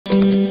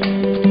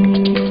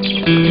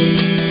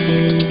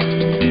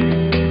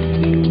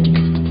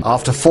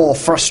After 4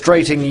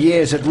 frustrating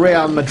years at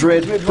Real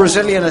Madrid,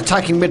 Brazilian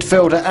attacking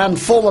midfielder and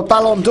former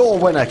Ballon d'Or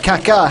winner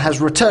Kaka has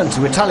returned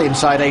to Italian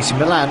side AC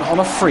Milan on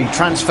a free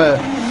transfer.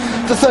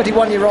 The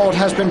 31-year-old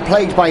has been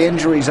plagued by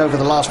injuries over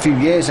the last few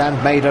years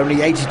and made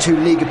only 82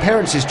 league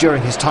appearances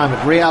during his time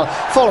at Real,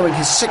 following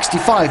his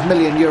 €65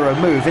 million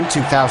move in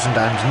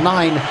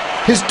 2009.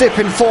 His dip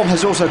in form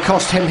has also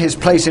cost him his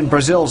place in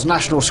Brazil's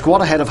national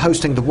squad ahead of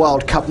hosting the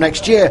World Cup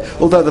next year,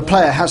 although the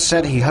player has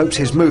said he hopes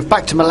his move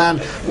back to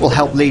Milan will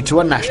help lead to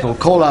a national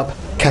call-up.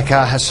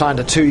 Kaka has signed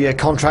a 2-year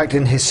contract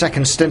in his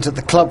second stint at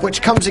the club,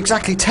 which comes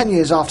exactly 10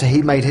 years after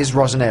he made his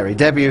Rossoneri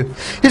debut.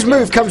 His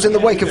move comes in the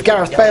wake of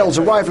Gareth Bale's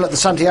arrival at the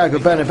Santiago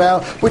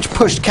Bernabeu, which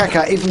pushed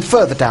Kaka even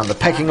further down the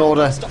pecking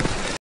order.